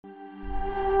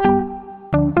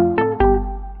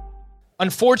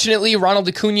Unfortunately, Ronald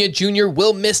Acuna Jr.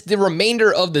 will miss the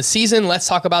remainder of the season. Let's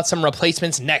talk about some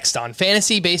replacements next on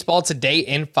Fantasy Baseball Today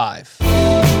in 5.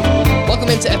 Welcome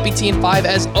into FBT in 5.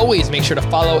 As always, make sure to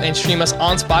follow and stream us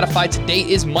on Spotify. Today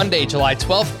is Monday, July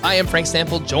 12th. I am Frank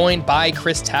Stample, joined by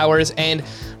Chris Towers, and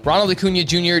Ronald Acuna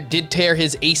Jr. did tear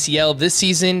his ACL this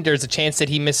season. There's a chance that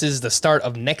he misses the start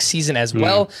of next season as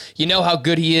well. You know how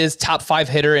good he is, top 5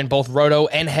 hitter in both roto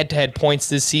and head-to-head points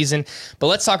this season. But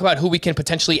let's talk about who we can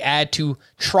potentially add to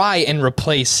try and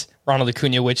replace Ronald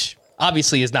Acuna, which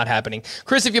obviously is not happening.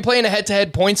 Chris, if you're playing a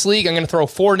head-to-head points league, I'm going to throw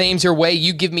 4 names your way.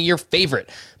 You give me your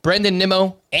favorite. Brendan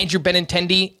Nimmo, Andrew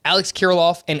Benintendi, Alex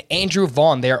Kirilloff, and Andrew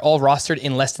Vaughn. They are all rostered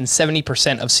in less than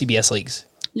 70% of CBS leagues.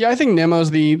 Yeah, I think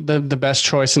Nimmo's the best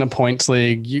choice in a points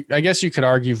league. I guess you could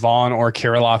argue Vaughn or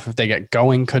Kirilloff, if they get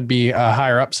going, could be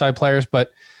higher upside players.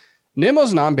 But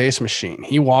Nimmo's an on-base machine.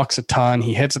 He walks a ton.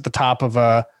 He hits at the top of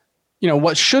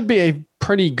what should be a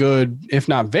pretty good, if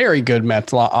not very good,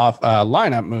 Mets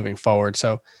lineup moving forward.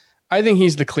 So I think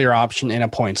he's the clear option in a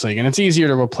points league. And it's easier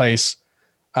to replace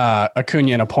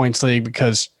Acuna in a points league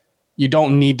because you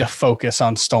don't need to focus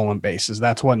on stolen bases.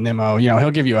 That's what Nimmo,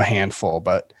 he'll give you a handful,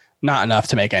 but not enough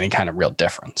to make any kind of real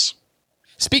difference.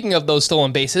 Speaking of those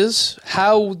stolen bases,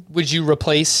 how would you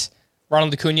replace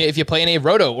Ronald Acuna if you play in a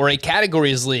roto or a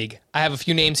categories league? I have a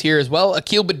few names here as well.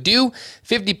 Akil Baddoo,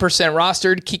 50%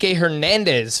 rostered. Kike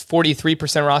Hernandez, 43%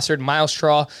 rostered. Miles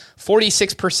Straw,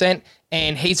 46%.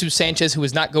 And Jesus Sanchez, who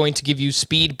is not going to give you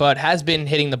speed, but has been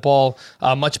hitting the ball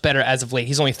much better as of late.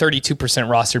 He's only 32%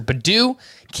 rostered. Baddoo,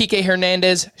 Kike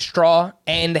Hernandez, Straw,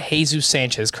 and Jesus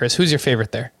Sanchez. Chris, who's your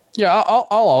favorite there? Yeah, I'll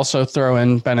also throw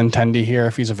in Benintendi here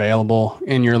if he's available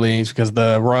in your leagues because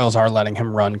the Royals are letting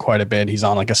him run quite a bit. He's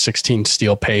on like a 16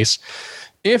 steal pace.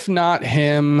 If not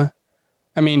him,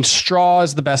 Straw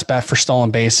is the best bet for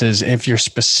stolen bases. If you're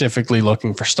specifically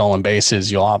looking for stolen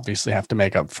bases, you'll obviously have to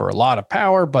make up for a lot of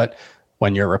power. But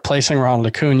when you're replacing Ronald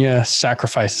Acuna,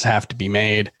 sacrifices have to be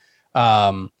made.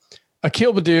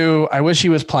 Akil Baddoo, I wish he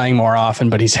was playing more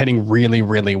often, but he's hitting really,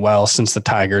 really well since the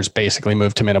Tigers basically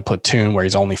moved him in a platoon where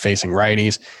he's only facing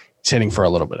righties. He's hitting for a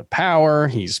little bit of power.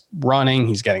 He's running.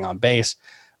 He's getting on base.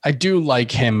 I do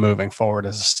like him moving forward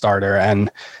as a starter.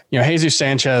 And, Jesus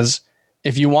Sanchez,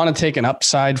 if you want to take an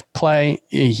upside play,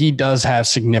 he does have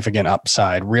significant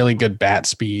upside, really good bat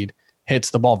speed,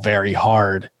 hits the ball very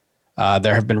hard.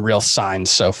 There have been real signs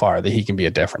so far that he can be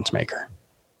a difference maker.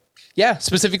 Yeah,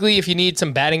 specifically if you need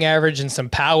some batting average and some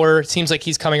power, it seems like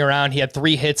he's coming around. He had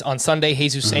 3 hits on Sunday.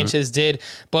 Jesus Sanchez did.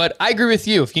 But I agree with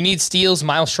you. If you need steals,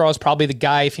 Miles Straw is probably the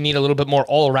guy. If you need a little bit more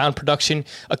all-around production,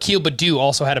 Akil Baddoo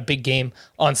also had a big game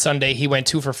on Sunday. He went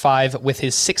 2 for 5 with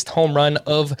his 6th home run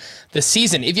of the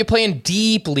season. If you play in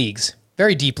deep leagues,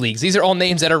 very deep leagues, these are all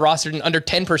names that are rostered in under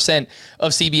 10%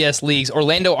 of CBS leagues.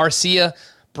 Orlando Arcia,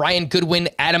 Brian Goodwin,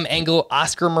 Adam Engel,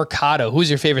 Oscar Mercado. Who's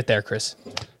your favorite there, Chris?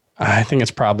 I think it's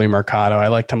probably Mercado. I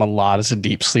liked him a lot as a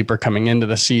deep sleeper coming into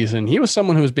the season. He was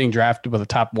someone who was being drafted with a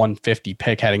top 150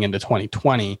 pick heading into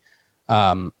 2020.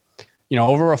 Over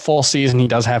a full season, he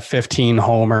does have 15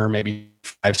 homer, maybe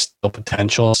 5 steal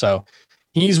potential. So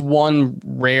he's one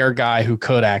rare guy who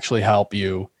could actually help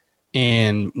you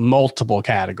in multiple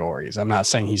categories. I'm not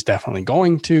saying he's definitely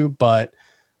going to, but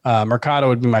Mercado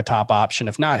would be my top option.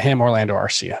 If not him, Orlando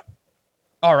Arcia.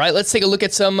 All right, let's take a look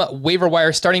at some waiver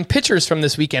wire starting pitchers from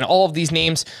this weekend. All of these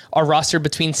names are rostered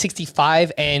between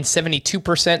 65 and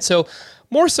 72%, so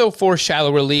more so for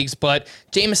shallower leagues, but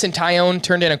Jameson Taillon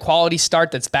turned in a quality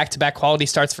start. That's back-to-back quality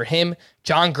starts for him.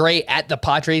 John Gray at the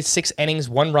Padres, 6 innings,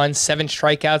 1 run, 7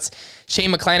 strikeouts.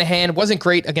 Shane McClanahan wasn't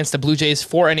great against the Blue Jays,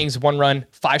 4 innings, 1 run,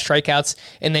 5 strikeouts.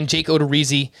 And then Jake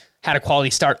Odorizzi had a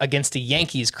quality start against the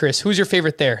Yankees. Chris, who's your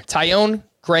favorite there? Taillon,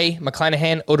 Gray,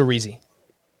 McClanahan, Odorizzi.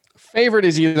 Favorite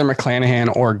is either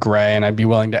McClanahan or Gray, and I'd be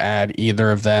willing to add either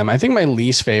of them. I think my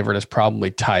least favorite is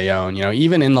probably Taillon.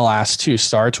 Even in the last 2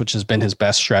 starts, which has been his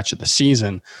best stretch of the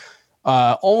season,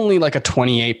 only like a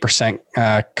 28%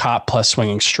 caught plus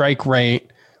swinging strike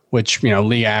rate, which,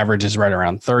 league average is right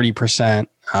around 30%.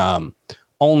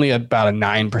 Only about a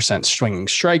 9% swinging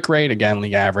strike rate. Again,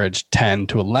 league average 10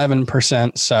 to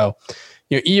 11%. So,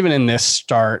 even in this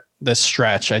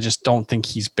stretch, I just don't think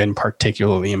he's been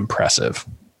particularly impressive.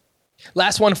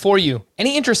 Last one for you.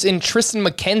 Any interest in Tristan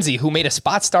McKenzie, who made a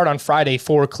spot start on Friday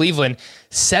for Cleveland?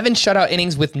 7 shutout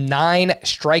innings with 9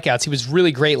 strikeouts. He was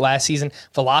really great last season.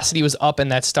 Velocity was up in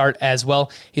that start as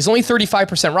well. He's only 35%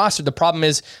 rostered. The problem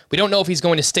is we don't know if he's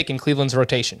going to stick in Cleveland's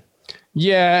rotation.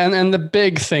 Yeah, and the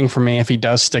big thing for me, if he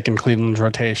does stick in Cleveland's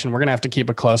rotation, we're going to have to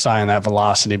keep a close eye on that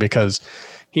velocity because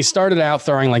he started out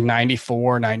throwing like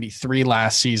 94, 93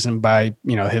 last season. By,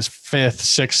 his 5th,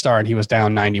 6th start, he was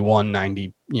down 91,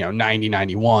 90, 90,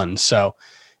 91. So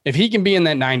if he can be in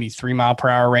that 93 mile per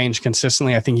hour range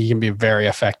consistently, I think he can be a very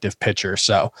effective pitcher.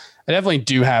 So I definitely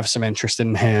do have some interest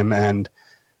in him, and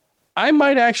I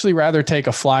might actually rather take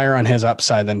a flyer on his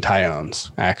upside than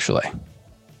Tyone's, actually.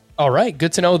 All right,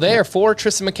 good to know there for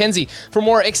Triston McKenzie. For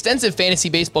more extensive fantasy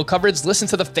baseball coverage, listen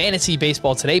to the Fantasy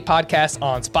Baseball Today podcast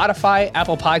on Spotify,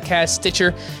 Apple Podcasts,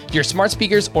 Stitcher, your smart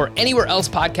speakers, or anywhere else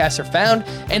podcasts are found.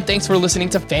 And thanks for listening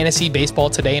to Fantasy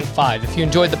Baseball Today in 5. If you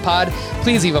enjoyed the pod,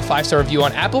 please leave a 5-star review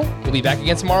on Apple. We'll be back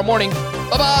again tomorrow morning.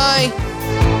 Bye-bye.